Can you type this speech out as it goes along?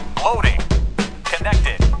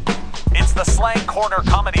the Slang Corner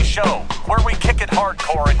Comedy Show, where we kick it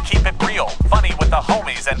hardcore and keep it real, funny with the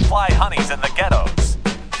homies and fly honeys in the ghettos.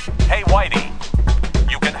 Hey Whitey,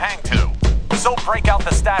 you can hang too. So break out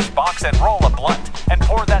the stash box and roll a blunt, and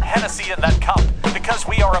pour that Hennessy in that cup, because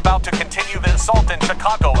we are about to continue the assault in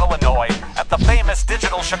Chicago, Illinois, at the famous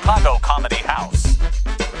Digital Chicago Comedy House.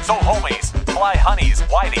 So homies, fly honeys,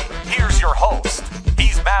 Whitey, here's your host.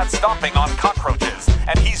 He's mad stomping on cockroaches,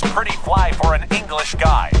 and he's pretty fly for an English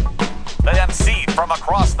guy. The MC from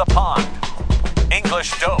across the pond.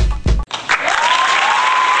 English dope.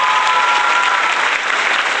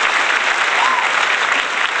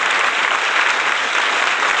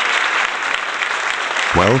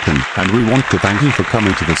 Welcome, and we want to thank you for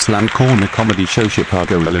coming to the Slang Corner Comedy Show,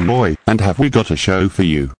 Chicago, Illinois. And have we got a show for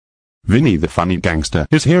you? Vinny the Funny Gangster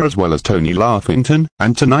is here, as well as Tony Laughington,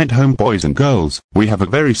 and tonight, homeboys and girls, we have a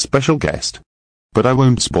very special guest. But I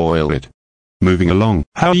won't spoil it. Moving along,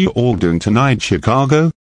 how are you all doing tonight,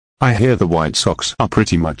 Chicago? I hear the White Sox are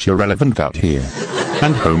pretty much irrelevant out here.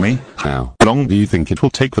 And homie, how long do you think it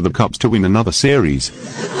will take for the Cubs to win another series?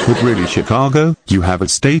 But really, Chicago, you have a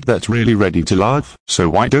state that's really ready to laugh,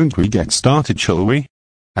 so why don't we get started, shall we?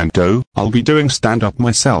 And I'll be doing stand-up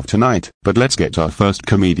myself tonight, but let's get our first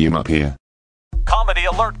comedian up here. Comedy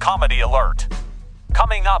alert, comedy alert.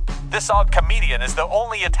 Coming up, this odd comedian is the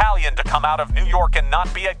only Italian to come out of New York and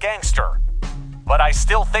not be a gangster. But I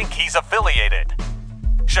still think he's affiliated.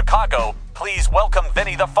 Chicago, please welcome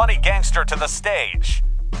Vinny the Funny Gangster to the stage.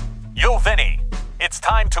 Yo, Vinny, it's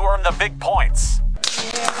time to earn the big points.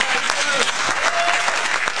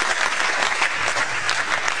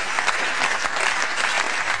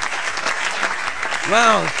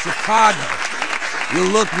 Well, Chicago,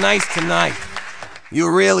 you look nice tonight.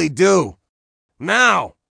 You really do.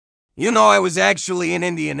 Now, you know I was actually in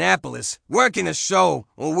Indianapolis working a show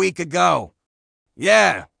a week ago.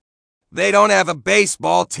 Yeah, they don't have a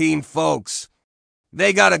baseball team, folks.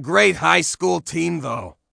 They got a great high school team,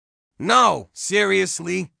 though. No,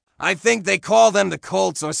 seriously, I think they call them the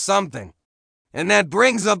Colts or something. And that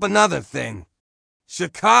brings up another thing.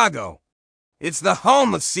 Chicago, it's the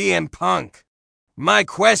home of CM Punk. My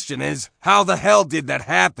question is, how the hell did that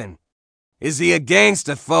happen? Is he a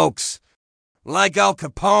gangster, folks? Like Al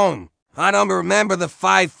Capone, I don't remember the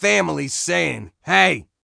five families saying, "Hey,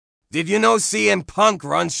 did you know CM Punk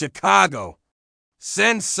runs Chicago?"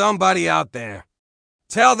 Send somebody out there.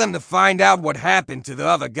 Tell them to find out what happened to the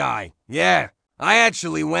other guy. Yeah, I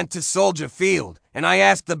actually went to Soldier Field, and I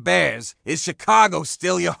asked the Bears, "Is Chicago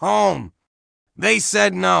still your home?" They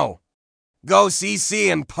said no. Go see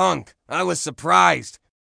CM Punk. I was surprised.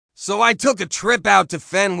 So I took a trip out to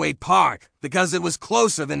Fenway Park, because it was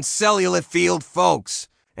closer than Cellular Field, folks.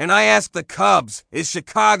 And I asked the Cubs, "Is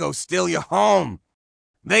Chicago still your home?"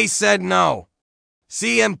 They said no.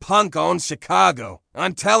 CM Punk owns Chicago.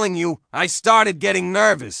 I'm telling you, I started getting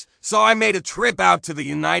nervous, so I made a trip out to the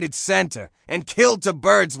United Center and killed two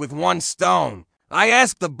birds with one stone. I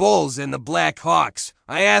asked the Bulls and the Blackhawks.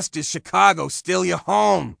 I asked, "Is Chicago still your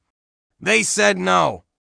home?" They said no.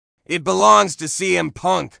 It belongs to CM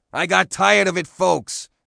Punk. I got tired of it, folks.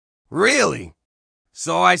 Really?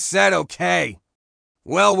 So I said okay.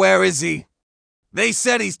 Well, where is he? They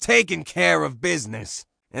said he's taking care of business.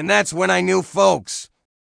 And that's when I knew, folks.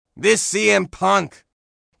 This CM Punk,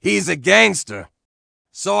 he's a gangster.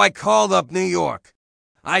 So I called up New York.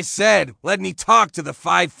 I said, "Let me talk to the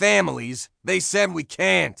five families." They said we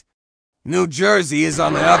can't. New Jersey is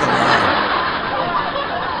on the other line.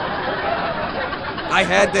 I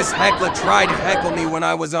had this heckler try to heckle me when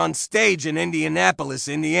I was on stage in Indianapolis,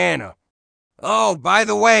 Indiana. Oh, by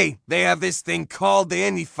the way, they have this thing called the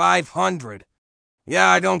Indy 500. Yeah,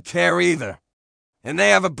 I don't care either. And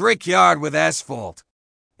they have a brickyard with asphalt.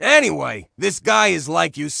 Anyway, this guy is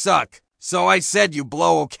like, "You suck." So I said, "You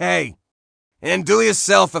blow okay. And do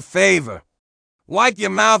yourself a favor. Wipe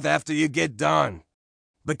your mouth after you get done."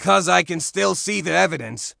 Because I can still see the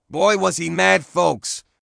evidence. Boy, was he mad, folks.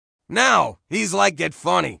 Now, he's like, "Get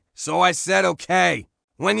funny." So I said, "Okay.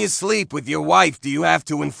 When you sleep with your wife, do you have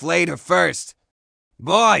to inflate her first?"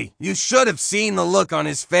 Boy, you should have seen the look on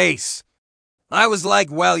his face. I was like,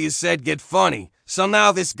 "Well, you said get funny, so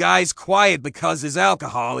now this guy's quiet because his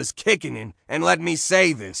alcohol is kicking in." And let me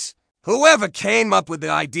say this. Whoever came up with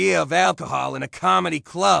the idea of alcohol in a comedy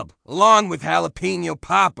club, along with jalapeno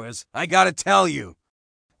poppers, I gotta tell you,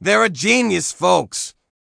 they're a genius, folks.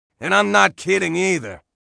 And I'm not kidding either.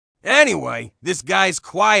 Anyway, this guy's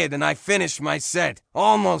quiet and I finish my set.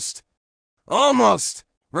 Almost.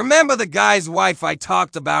 Remember the guy's wife I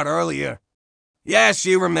talked about earlier? Yeah,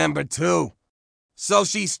 she remembered too. So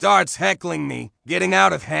she starts heckling me, getting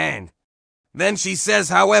out of hand. Then she says,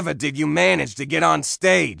 however did you manage to get on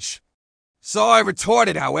stage? So I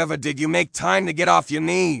retorted, however did you make time to get off your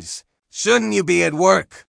knees? Shouldn't you be at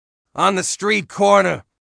work? On the street corner?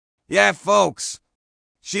 Yeah, folks.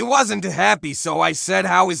 She wasn't happy, so I said,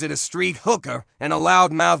 how is it a street hooker and a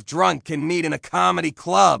loudmouth drunk can meet in a comedy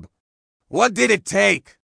club? What did it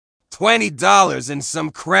take? $20 and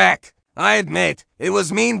some crack. I admit, it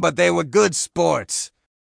was mean, but they were good sports.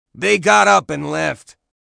 They got up and left.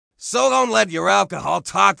 So don't let your alcohol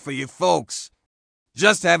talk for you folks.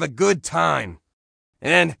 Just have a good time.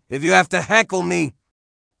 And if you have to heckle me,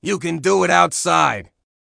 you can do it outside.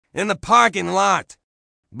 In the parking lot.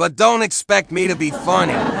 But don't expect me to be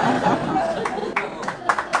funny.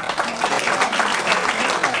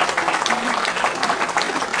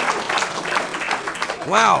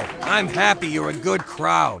 Wow, I'm happy you're a good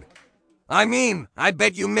crowd. I mean, I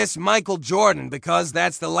bet you miss Michael Jordan because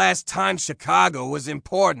that's the last time Chicago was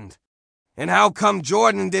important. And how come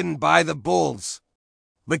Jordan didn't buy the Bulls?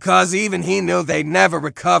 Because even he knew they'd never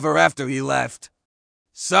recover after he left.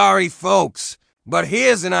 Sorry, folks, but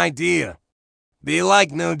here's an idea. Be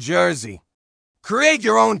like New Jersey. Create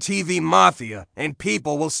your own TV mafia, and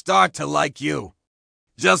people will start to like you.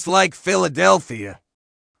 Just like Philadelphia.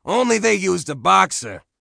 Only they used a boxer.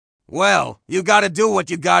 Well, you gotta do what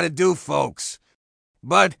you gotta do, folks.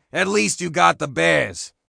 But at least you got the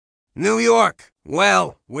Bears. New York,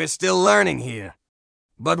 well, we're still learning here.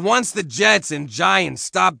 But once the Jets and Giants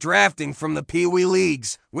stop drafting from the Pee Wee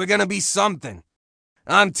leagues, we're gonna be something.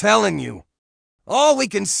 I'm telling you. All we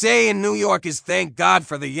can say in New York is thank God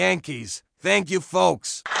for the Yankees. Thank you,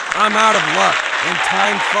 folks. I'm out of luck and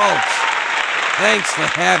time, folks. Thanks for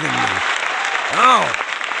having me. Oh,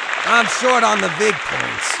 I'm short on the Vig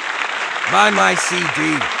points. Buy my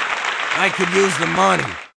CD. I could use the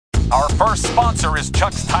money. Our first sponsor is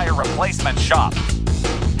Chuck's Tire Replacement Shop.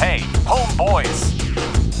 Hey, homeboys,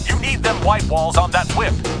 you need them white walls on that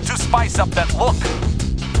whip to spice up that look.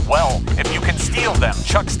 Well, if you can steal them,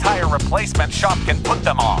 Chuck's Tire Replacement Shop can put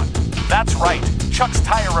them on. That's right, Chuck's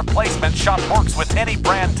Tire Replacement Shop works with any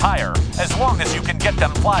brand tire, as long as you can get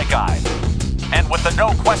them fly guide. And with the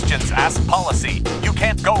no questions asked policy, you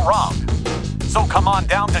can't go wrong. So come on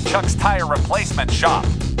down to Chuck's Tire Replacement Shop.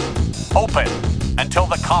 Open until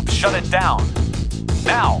the cops shut it down.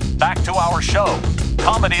 Now, back to our show.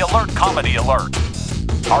 Comedy alert, comedy alert.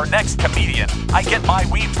 Our next comedian, I get my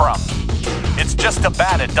weed from. It's just a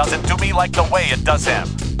bad it doesn't do me like the way it does him.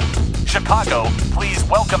 Chicago, please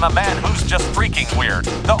welcome a man who's just freaking weird,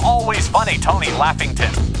 the always funny Tony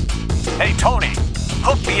Laughington. Hey Tony,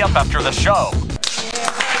 hook me up after the show.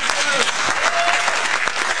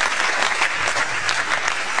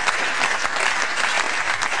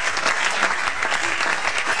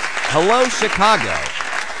 Hello, Chicago.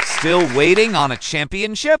 Still waiting on a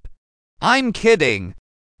championship? I'm kidding.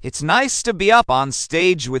 It's nice to be up on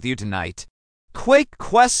stage with you tonight. Quick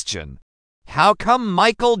question. How come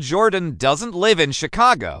Michael Jordan doesn't live in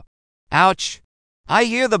Chicago? Ouch. I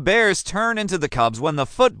hear the Bears turn into the Cubs when the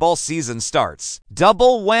football season starts.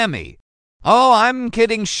 Double whammy. Oh, I'm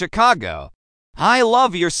kidding, Chicago. I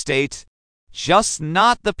love your state. Just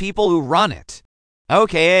not the people who run it.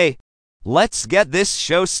 Okay, let's get this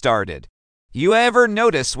show started. You ever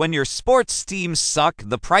notice when your sports teams suck,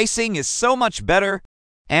 the pricing is so much better?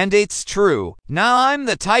 And it's true. Now I'm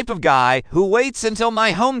the type of guy who waits until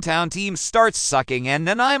my hometown team starts sucking and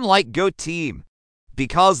then I'm like, go team.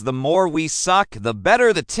 Because the more we suck, the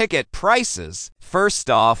better the ticket prices. First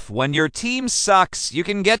off, when your team sucks, you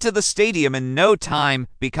can get to the stadium in no time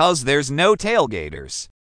because there's no tailgaters.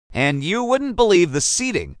 And you wouldn't believe the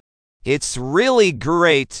seating. It's really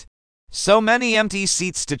great. So many empty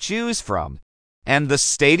seats to choose from. And the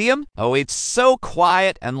stadium? Oh, it's so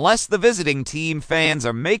quiet unless the visiting team fans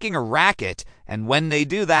are making a racket, and when they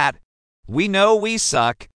do that, we know we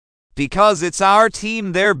suck, because it's our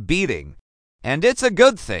team they're beating. And it's a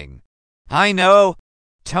good thing. I know.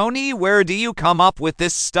 Tony, where do you come up with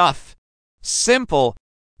this stuff? Simple.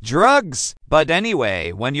 Drugs. But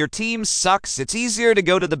anyway, when your team sucks, it's easier to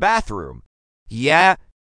go to the bathroom. Yeah,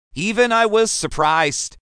 even I was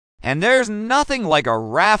surprised. And there's nothing like a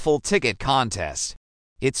raffle ticket contest.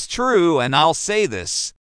 It's true, and I'll say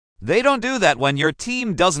this. They don't do that when your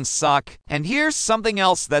team doesn't suck, and here's something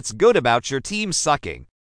else that's good about your team sucking.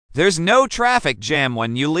 There's no traffic jam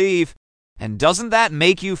when you leave, and doesn't that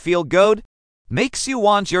make you feel good? Makes you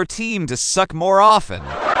want your team to suck more often.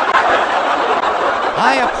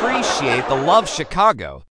 I appreciate the love,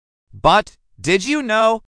 Chicago. But, did you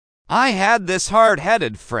know? I had this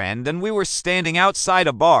hard-headed friend and we were standing outside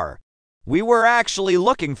a bar. We were actually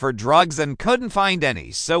looking for drugs and couldn't find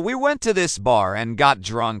any, so we went to this bar and got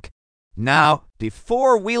drunk. Now,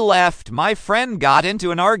 before we left, my friend got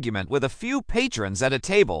into an argument with a few patrons at a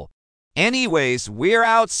table. Anyways, we're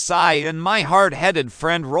outside and my hard-headed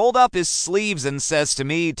friend rolled up his sleeves and says to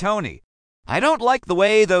me, Tony, I don't like the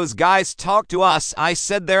way those guys talk to us. I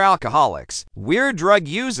said they're alcoholics. We're drug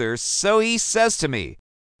users, so he says to me,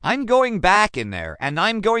 I'm going back in there and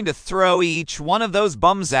I'm going to throw each one of those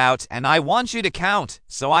bums out and I want you to count.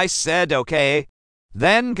 So I said, okay.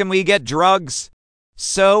 Then can we get drugs?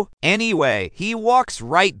 So, anyway, he walks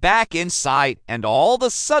right back inside, and all of a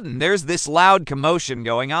sudden there's this loud commotion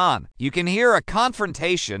going on. You can hear a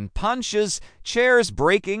confrontation, punches, chairs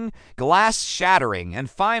breaking, glass shattering, and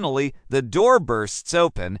finally, the door bursts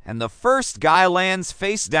open, and the first guy lands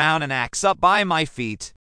face down and acts up by my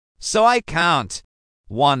feet. So I count.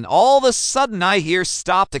 1. All of a sudden I hear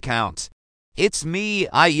stop the count. It's me,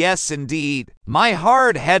 yes indeed, my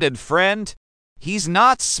hard-headed friend. He's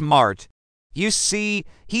not smart. You see,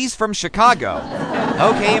 he's from Chicago.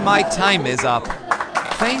 Okay, my time is up.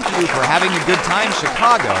 Thank you for having a good time,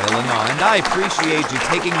 Chicago, Illinois, and I appreciate you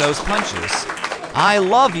taking those punches. I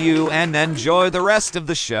love you and enjoy the rest of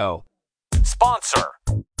the show. Sponsor,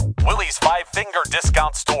 Willie's 5-Finger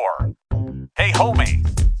Discount Store. Hey, homie,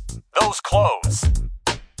 those clothes.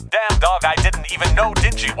 Damn, dog, I didn't even know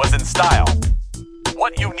dingy was in style.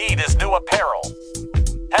 What you need is new apparel.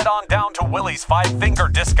 Head on down to Willie's 5-Finger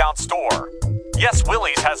Discount Store. Yes,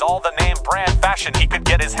 Willie's has all the name brand fashion he could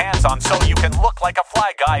get his hands on so you can look like a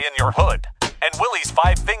fly guy in your hood. And Willie's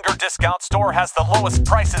 5-Finger Discount Store has the lowest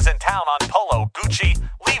prices in town on Polo, Gucci,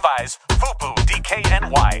 Levi's, FUBU,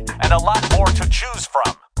 DKNY, and a lot more to choose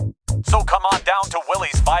from. So come on down to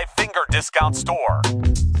Willie's 5-Finger Discount Store.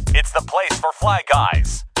 It's the place for fly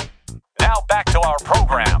guys. Now back to our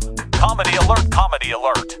program. Comedy Alert, Comedy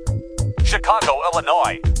Alert. Chicago,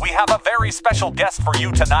 Illinois, we have a very special guest for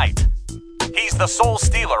you tonight. He's the soul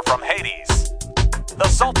stealer from Hades, the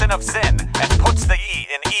Sultan of Sin, and puts the E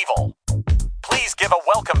in evil. Please give a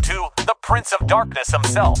welcome to the Prince of Darkness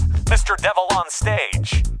himself, Mr. Devil on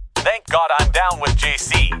stage. Thank God I'm down with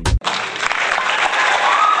JC.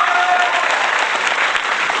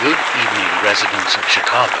 Good evening, residents of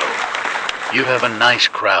Chicago. You have a nice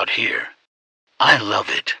crowd here. I love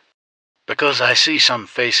it. Because I see some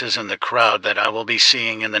faces in the crowd that I will be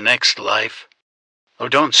seeing in the next life. Oh,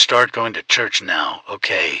 don't start going to church now,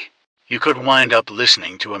 okay? You could wind up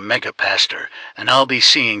listening to a mega pastor, and I'll be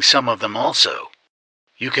seeing some of them also.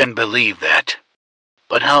 You can believe that.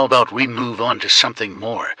 But how about we move on to something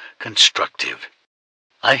more constructive?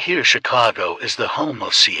 I hear Chicago is the home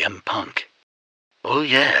of CM Punk. Oh,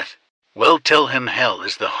 yes. Well, tell him hell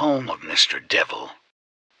is the home of Mr. Devil.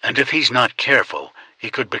 And if he's not careful, he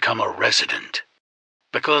could become a resident.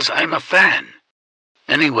 Because I'm a fan.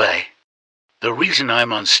 Anyway, the reason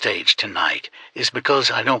I'm on stage tonight is because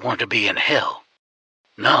I don't want to be in hell.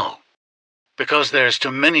 No. Because there's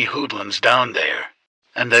too many hoodlums down there,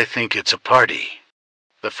 and they think it's a party.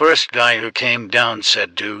 The first guy who came down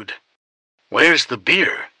said, dude, where's the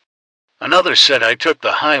beer? Another said I took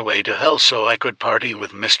the highway to hell so I could party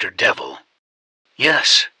with Mr. Devil.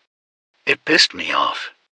 Yes. It pissed me off.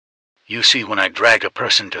 You see, when I drag a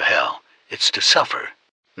person to hell, it's to suffer,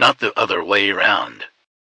 not the other way around.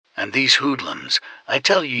 And these hoodlums, I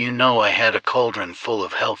tell you, you know I had a cauldron full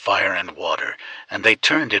of hellfire and water, and they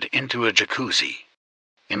turned it into a jacuzzi.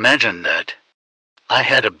 Imagine that. I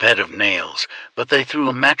had a bed of nails, but they threw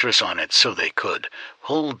a mattress on it so they could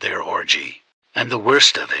hold their orgy. And the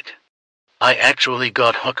worst of it, I actually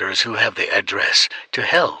got hookers who have the address to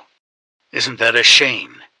hell. Isn't that a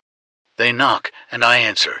shame? They knock, and I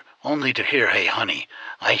answer, only to hear, hey honey,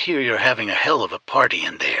 I hear you're having a hell of a party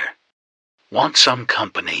in there. Want some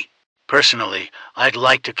company? Personally, I'd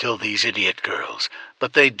like to kill these idiot girls,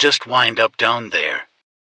 but they'd just wind up down there.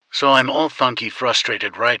 So I'm all funky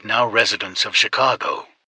frustrated right now, residents of Chicago.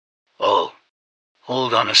 Oh,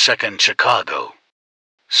 hold on a second, Chicago.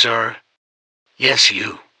 Sir? Yes,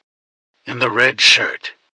 you. In the red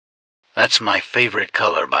shirt. That's my favorite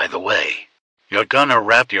color, by the way. You're gonna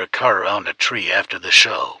wrap your car around a tree after the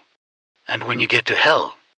show. And when you get to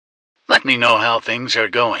hell, let me know how things are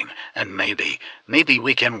going, and maybe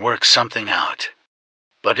we can work something out.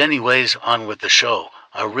 But anyways, on with the show.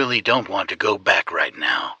 I really don't want to go back right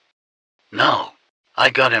now. No, I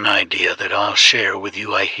got an idea that I'll share with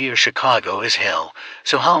you. I hear Chicago is hell,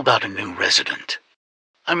 so how about a new resident?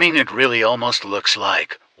 I mean, it really almost looks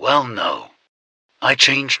like, well, no. I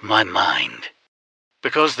changed my mind.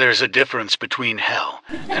 Because there's a difference between hell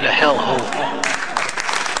and a hellhole.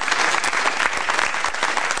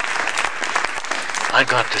 I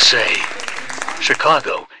got to say,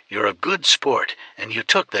 Chicago, you're a good sport, and you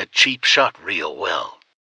took that cheap shot real well.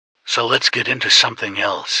 So let's get into something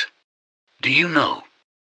else. Do you know,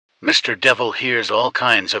 Mr. Devil hears all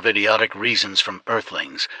kinds of idiotic reasons from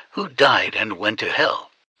Earthlings who died and went to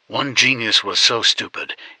hell. One genius was so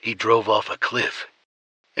stupid, he drove off a cliff.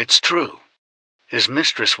 It's true. His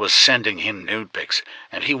mistress was sending him nude pics,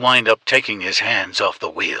 and he wind up taking his hands off the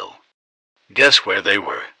wheel. Guess where they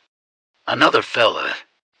were? Another fella.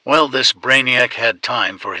 Well, this brainiac had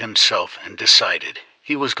time for himself and decided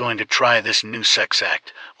he was going to try this new sex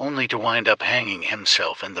act, only to wind up hanging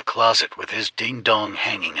himself in the closet with his ding-dong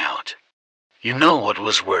hanging out. You know what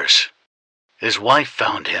was worse? His wife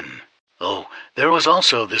found him. Oh, there was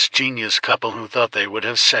also this genius couple who thought they would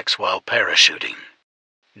have sex while parachuting.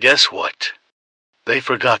 Guess what? They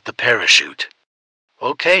forgot the parachute.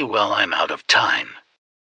 Okay, well, I'm out of time.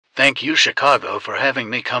 Thank you, Chicago, for having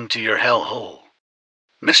me come to your hellhole.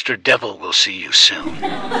 Mr. Devil will see you soon.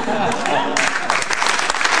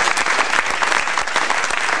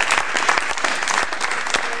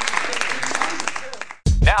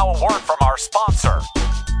 Now a word from our sponsor,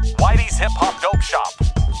 Whitey's Hip Hop Dope Shop.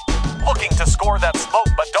 Looking to score that smoke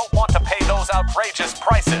but don't want to pay those outrageous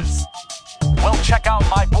prices? Well, check out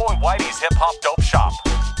my boy Whitey's Hip Hop Dope Shop.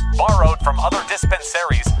 Borrowed from other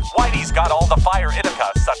dispensaries, Whitey's got all the fire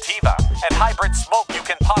indica, sativa, and hybrid smoke you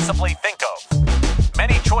can possibly think of.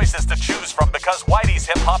 Many choices to choose from because Whitey's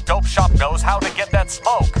Hip Hop Dope Shop knows how to get that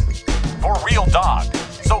smoke. For real dog.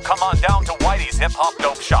 So come on down to Whitey's Hip Hop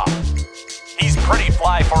Dope Shop. He's pretty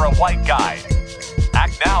fly for a white guy.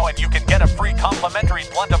 Act now and you can get a free complimentary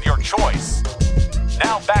blunt of your choice.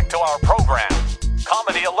 Now back to our program.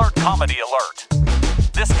 Comedy alert, comedy alert.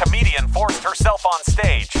 This comedian forced herself on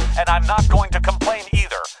stage, and I'm not going to complain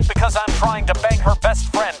either, because I'm trying to bang her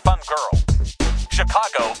best friend, Fun Girl.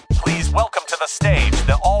 Chicago, please welcome to the stage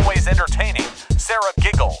the always entertaining Sara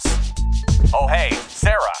Giggles. Oh hey,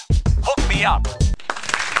 Sara, hook me up.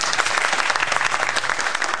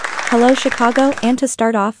 Hello Chicago, and to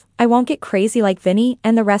start off, I won't get crazy like Vinny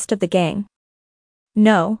and the rest of the gang.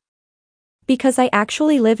 No. Because I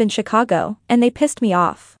actually live in Chicago, and they pissed me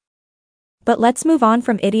off. But let's move on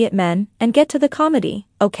from idiot men and get to the comedy,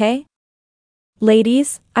 okay?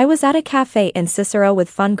 Ladies, I was at a cafe in Cicero with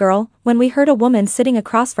Fun Girl when we heard a woman sitting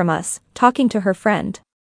across from us, talking to her friend.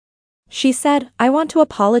 She said, I want to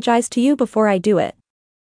apologize to you before I do it.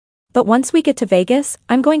 But once we get to Vegas,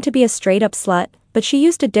 I'm going to be a straight-up slut, but she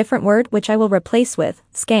used a different word which I will replace with,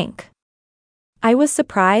 skank. I was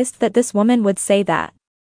surprised that this woman would say that.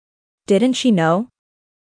 Didn't she know?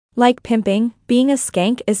 Like pimping, being a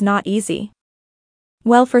skank is not easy.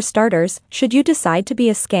 Well, for starters, should you decide to be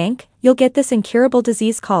a skank, you'll get this incurable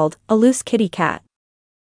disease called a loose kitty cat.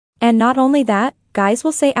 And not only that, guys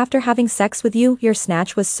will say after having sex with you, your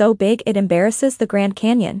snatch was so big it embarrasses the Grand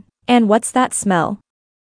Canyon. And what's that smell?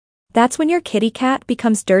 That's when your kitty cat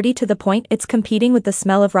becomes dirty to the point it's competing with the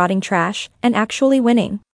smell of rotting trash, and actually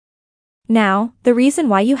winning. Now, the reason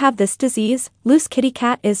why you have this disease, loose kitty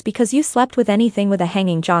cat, is because you slept with anything with a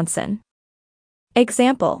hanging Johnson.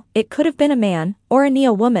 Example, it could have been a man, or a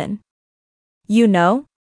Neo woman. You know?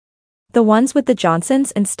 The ones with the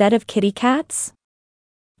Johnsons instead of kitty cats?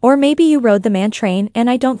 Or maybe you rode the man train, and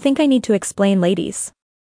I don't think I need to explain, ladies.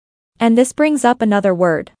 And this brings up another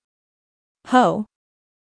word. Ho.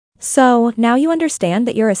 So, now you understand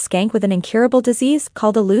that you're a skank with an incurable disease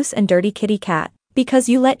called a loose and dirty kitty cat, because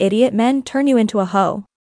you let idiot men turn you into a hoe.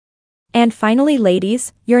 And finally,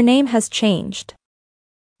 ladies, your name has changed.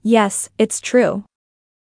 Yes, it's true.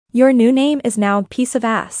 Your new name is now piece of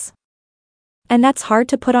ass. And that's hard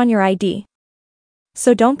to put on your ID.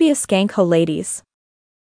 So don't be a skank hoe, ladies.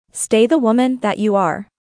 Stay the woman that you are.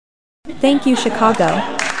 Thank you, Chicago.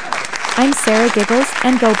 I'm Sara Giggles,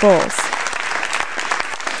 and go Bulls.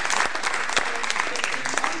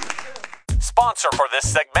 Sponsor for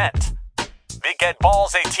this segment, Big Ed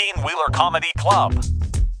Ball's 18-Wheeler Comedy Club.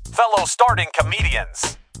 Fellow starting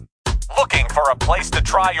comedians, looking for a place to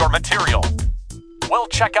try your material? Well,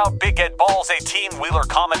 check out Big Ed Ball's 18-Wheeler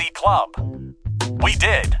Comedy Club. We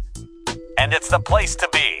did. And it's the place to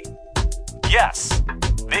be. Yes,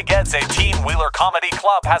 Big Ed's 18-Wheeler Comedy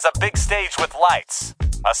Club has a big stage with lights,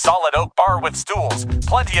 a solid oak bar with stools,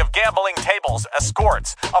 plenty of gambling tables,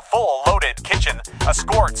 escorts, a full loaded kitchen,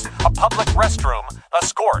 escorts, a public restroom,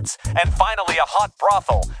 escorts, and finally a hot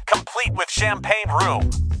brothel, complete with champagne room.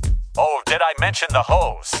 Oh, did I mention the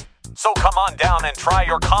hose? So come on down and try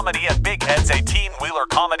your comedy at Big Ed's 18-Wheeler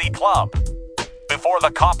Comedy Club. Before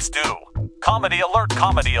the cops do, comedy alert,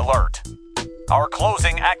 comedy alert. Our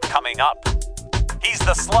closing act coming up. He's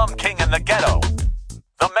the slum king in the ghetto,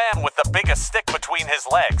 the man with the biggest stick between his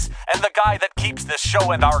legs, and the guy that keeps this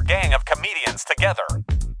show and our gang of comedians together.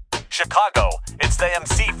 Chicago, it's the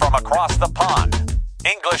MC from across the pond.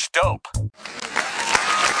 English Dope.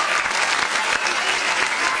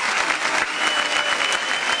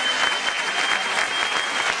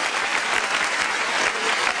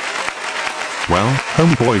 Well,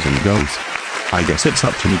 homeboys and girls, I guess it's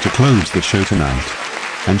up to me to close the show tonight.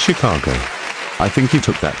 And Chicago, I think you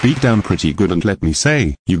took that beat down pretty good, and let me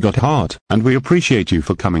say, you got hard, and we appreciate you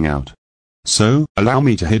for coming out. So, allow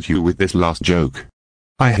me to hit you with this last joke.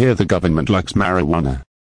 I hear the government likes marijuana.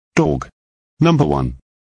 Dog. Number 1.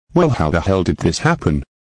 Well, how the hell did this happen?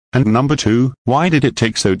 And number 2, why did it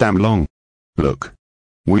take so damn long? Look.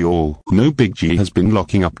 We all know Big G has been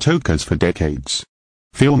locking up tokers for decades.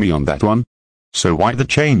 Feel me on that one? So why the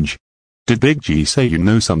change? Did Big G say you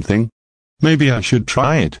know something? Maybe I should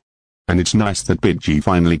try it. And it's nice that Big G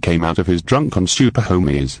finally came out of his drunk on super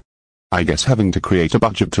homies. I guess having to create a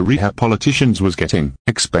budget to rehab politicians was getting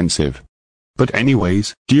expensive. But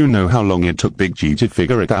anyways, do you know how long it took Big G to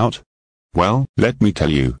figure it out? Well, let me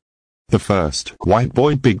tell you. The first white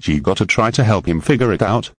boy Big G got to try to help him figure it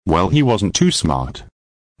out, well, he wasn't too smart.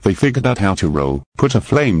 They figured out how to roll, put a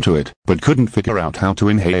flame to it, but couldn't figure out how to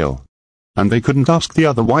inhale. And they couldn't ask the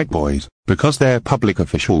other white boys, because they're public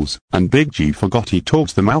officials, and Big G forgot he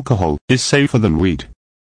taught them alcohol is safer than weed.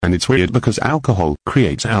 And it's weird because alcohol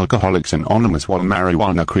creates Alcoholics Anonymous while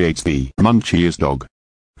marijuana creates the munchiest dog.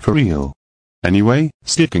 For real. Anyway,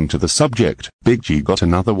 sticking to the subject, Big G got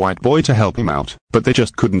another white boy to help him out, but they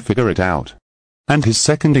just couldn't figure it out. And his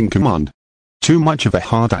second in command. Too much of a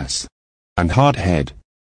hard ass. And hard head.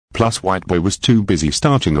 Plus white boy was too busy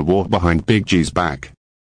starting a war behind Big G's back.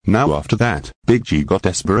 Now after that, Big G got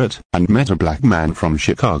desperate, and met a black man from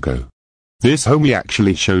Chicago. This homie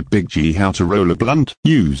actually showed Big G how to roll a blunt,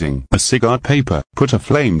 using a cigar paper, put a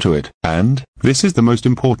flame to it, and, this is the most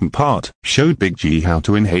important part, showed Big G how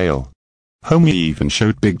to inhale. Homie even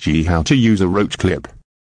showed Big G how to use a roach clip.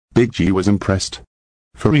 Big G was impressed.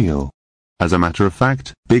 For real. As a matter of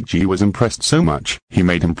fact, Big G was impressed so much, he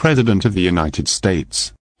made him President of the United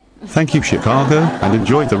States. Thank you, Chicago, and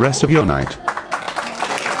enjoy the rest of your night.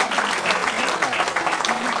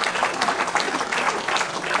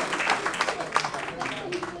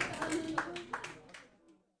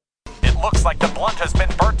 Looks like the blunt has been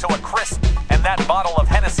burnt to a crisp, and that bottle of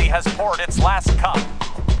Hennessy has poured its last cup.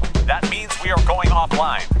 That means we are going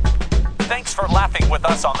offline. Thanks for laughing with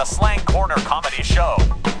us on the Slang Corner Comedy Show.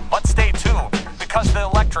 But stay tuned, because the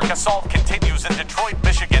electric assault continues in Detroit,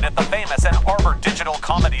 Michigan at the famous Ann Arbor Digital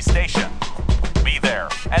Comedy Station. Be there,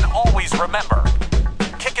 and always remember,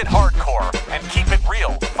 kick it hardcore and keep it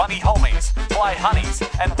real. Funny homies, fly honeys,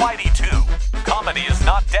 and Whitey too. Comedy is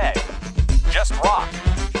not dead. Just rock.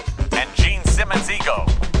 And Gene Simmons' ego.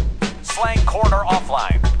 Slang Corner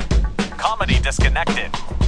offline. Comedy disconnected.